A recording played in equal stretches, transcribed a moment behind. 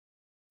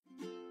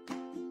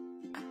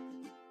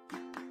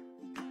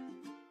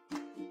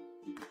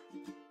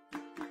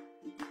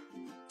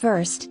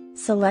First,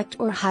 select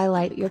or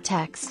highlight your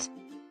text.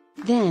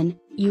 Then,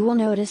 you will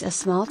notice a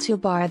small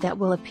toolbar that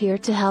will appear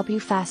to help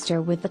you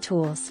faster with the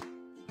tools.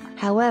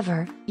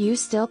 However, you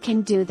still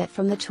can do that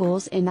from the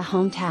tools in the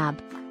Home tab.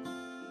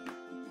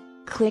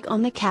 Click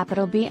on the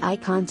capital B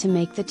icon to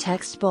make the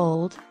text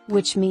bold,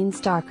 which means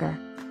darker.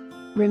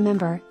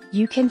 Remember,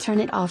 you can turn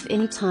it off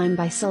anytime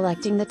by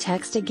selecting the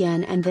text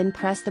again and then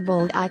press the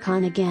bold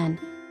icon again.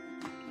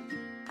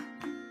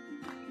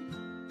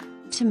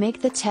 To make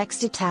the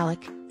text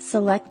italic,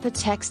 select the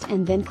text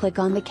and then click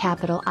on the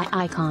capital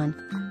I icon.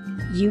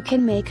 You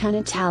can make an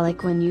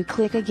italic when you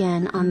click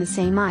again on the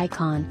same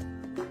icon.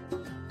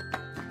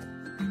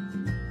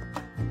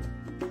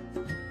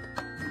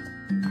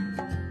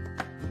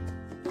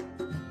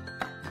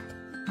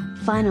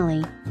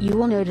 Finally, you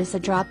will notice a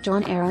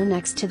drop-down arrow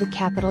next to the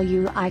capital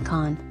U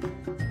icon,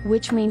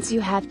 which means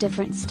you have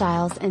different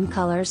styles and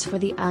colors for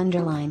the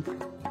underline,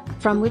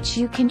 from which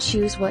you can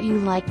choose what you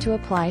like to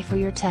apply for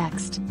your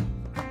text.